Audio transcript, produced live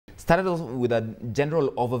Started off with a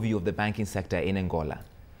general overview of the banking sector in Angola.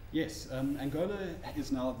 Yes, Angola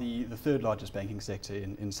is now the third largest banking sector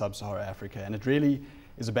in sub-Saharan Africa, and it really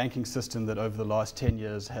is a banking system that over the last 10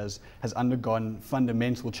 years has undergone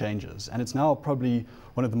fundamental changes, and it's now probably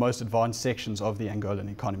one of the most advanced sections of the Angolan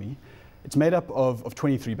economy. It's made up of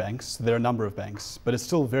 23 banks. There are a number of banks, but it's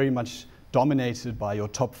still very much dominated by your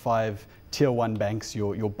top 5 tier 1 banks,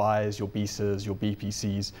 your BIs, your BISAs, your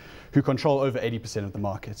BPCs, who control over 80% of the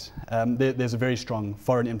market. There's a very strong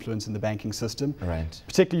foreign influence in the banking system, right,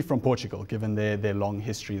 particularly from Portugal, given their long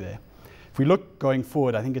history there. If we look going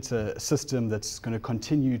forward, I think it's a system that's going to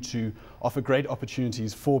continue to offer great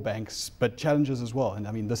opportunities for banks, but challenges as well. And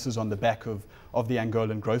I mean, this is on the back of the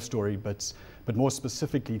Angolan growth story, but more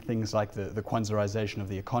specifically things like the Kwanzarization of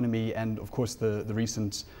the economy and, of course, the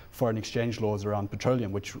recent foreign exchange laws around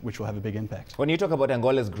petroleum, which will have a big impact. When you talk about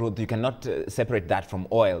Angola's growth, you cannot separate that from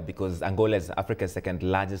oil, because Angola is Africa's second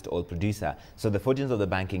largest oil producer. So the fortunes of the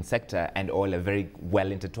banking sector and oil are very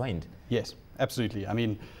well intertwined. Yes, absolutely. I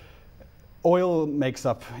mean, oil makes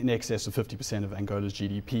up in excess of 50% of Angola's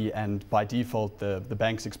GDP, and by default, the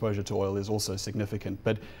bank's exposure to oil is also significant.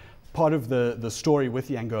 But part of the story with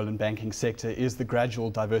the Angolan banking sector is the gradual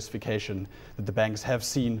diversification that the banks have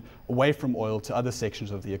seen away from oil to other sections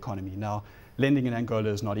of the economy. Now, lending in Angola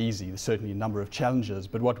is not easy. There's certainly a number of challenges,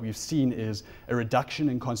 but what we've seen is a reduction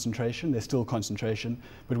in concentration. There's still concentration,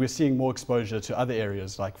 but we're seeing more exposure to other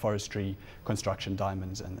areas like forestry, construction,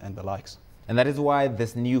 diamonds, and the likes. And that is why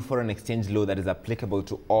this new foreign exchange law that is applicable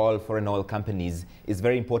to all foreign oil companies is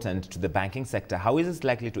very important to the banking sector. How is this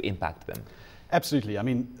likely to impact them? Absolutely. I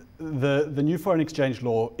mean, the new foreign exchange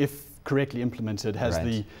law, if correctly implemented, has right,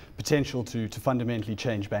 the potential to fundamentally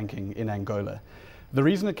change banking in Angola. The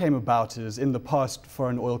reason it came about is in the past,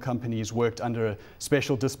 foreign oil companies worked under a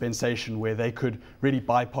special dispensation where they could really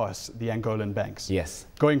bypass the Angolan banks. Yes.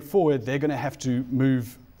 Going forward, they're going to have to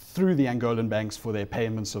move through the Angolan banks for their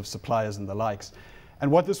payments of suppliers and the likes. And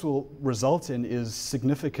what this will result in is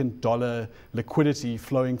significant dollar liquidity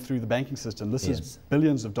flowing through the banking system. This yes, is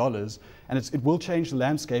billions of dollars, and it will change the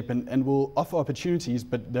landscape and will offer opportunities,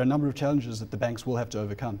 but there are a number of challenges that the banks will have to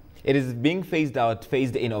overcome. It is being phased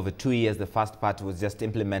in over 2 years. The first part was just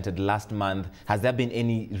implemented last month. Has there been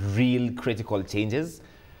any real critical changes?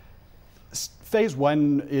 Phase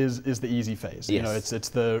 1 is the easy phase. Yes. You know, it's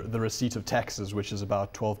the receipt of taxes, which is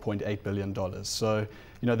about $12.8 billion. So,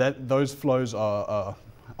 you know, those flows are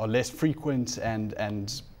less frequent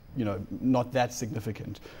and you know, not that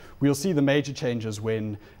significant. We'll see the major changes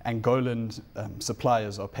when Angolan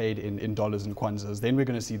suppliers are paid in dollars and kwanzas. Then we're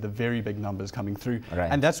going to see the very big numbers coming through. Right.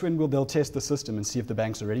 And that's when they'll test the system and see if the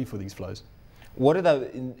banks are ready for these flows. What are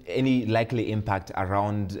any likely impact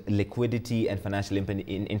around liquidity and financial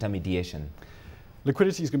intermediation?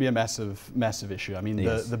 Liquidity is going to be a massive issue. I mean,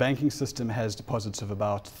 yes, the banking system has deposits of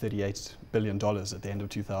about $38 billion at the end of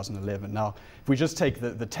 2011. Now, if we just take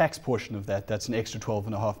the tax portion of that, that's an extra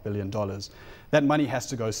 $12.5 billion. That money has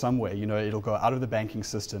to go somewhere. You know, it'll go out of the banking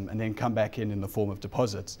system and then come back in the form of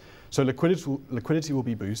deposits. So liquidity will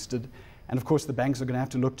be boosted. And of course, the banks are going to have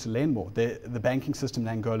to look to lend more. The banking system in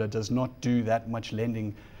Angola does not do that much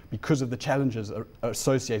lending because of the challenges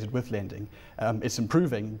associated with lending. It's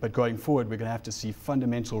improving, but going forward, we're going to have to see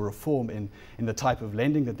fundamental reform in the type of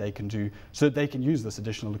lending that they can do so that they can use this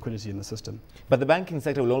additional liquidity in the system. But the banking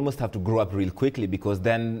sector will almost have to grow up real quickly, because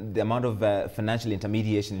then the amount of financial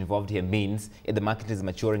intermediation involved here means the market is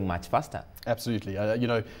maturing much faster. Absolutely. You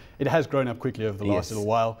know, it has grown up quickly over the last yes, little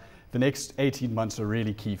while. The next 18 months are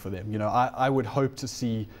really key for them. You know, I would hope to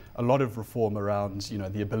see a lot of reform around, you know,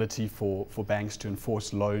 the ability for banks to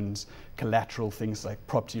enforce loans, collateral, things like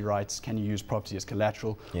property rights. Can you use property as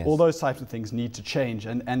collateral? Yes. All those types of things need to change,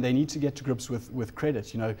 and they need to get to grips with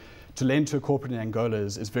credit. You know, to lend to a corporate in Angola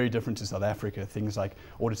is very different to South Africa. Things like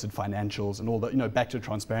audited financials and all that, you know, back to a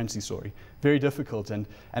transparency story. Very difficult, and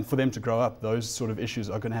for them to grow up, those sort of issues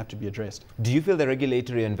are going to have to be addressed. Do you feel the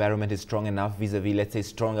regulatory environment is strong enough vis-a-vis, let's say,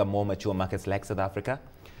 stronger, more mature markets like South Africa?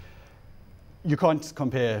 You can't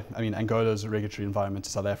compare, I mean, Angola's regulatory environment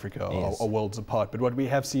to South Africa yes, are worlds apart. But what we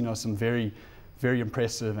have seen are some very, very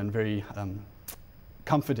impressive and very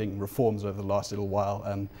comforting reforms over the last little while.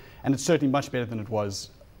 And it's certainly much better than it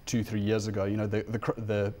was 2-3 years ago. You know,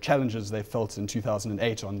 the challenges they felt in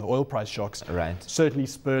 2008 on the oil price shocks right, certainly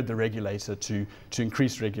spurred the regulator to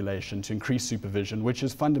increase regulation, to increase supervision, which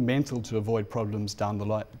is fundamental to avoid problems down the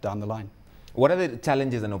line. What are the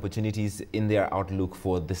challenges and opportunities in their outlook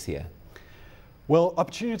for this year? Well,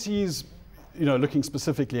 opportunities, looking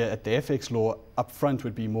specifically at the FX law, upfront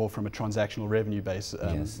would be more from a transactional revenue base.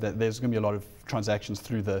 Yes. There's going to be a lot of transactions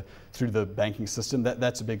through the banking system.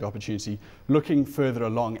 That's a big opportunity. Looking further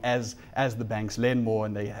along, as the banks lend more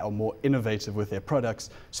and they are more innovative with their products,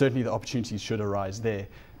 certainly the opportunities should arise there.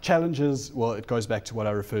 Challenges, well, it goes back to what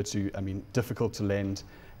I referred to. I mean, difficult to lend.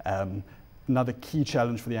 Another key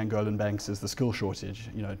challenge for the Angolan banks is the skill shortage.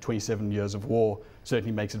 27 years of war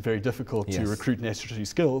certainly makes it very difficult to recruit necessary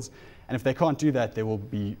skills. And if they can't do that, there will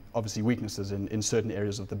be obviously weaknesses in certain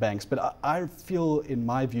areas of the banks. But I feel, in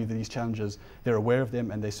my view, that these challenges, they're aware of them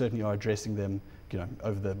and they certainly are addressing them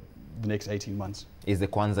over the next 18 months. Is the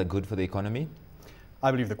Kwanzaa good for the economy? I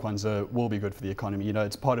believe the Kwanzaa will be good for the economy.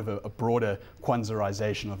 It's part of a broader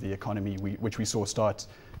Kwanzaaization of the economy, which we saw start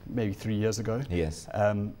maybe 3 years ago. Yes.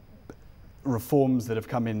 Reforms that have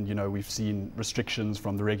come in, we've seen restrictions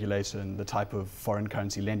from the regulator and the type of foreign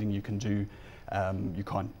currency lending you can do. You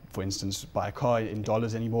can't, for instance, buy a car in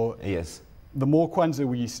dollars anymore. Yes. The more Kwanzaa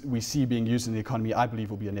we see being used in the economy, I believe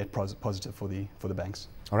will be a net positive for the banks.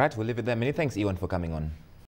 All right, we'll leave it there. Many thanks, Ewan, for coming on.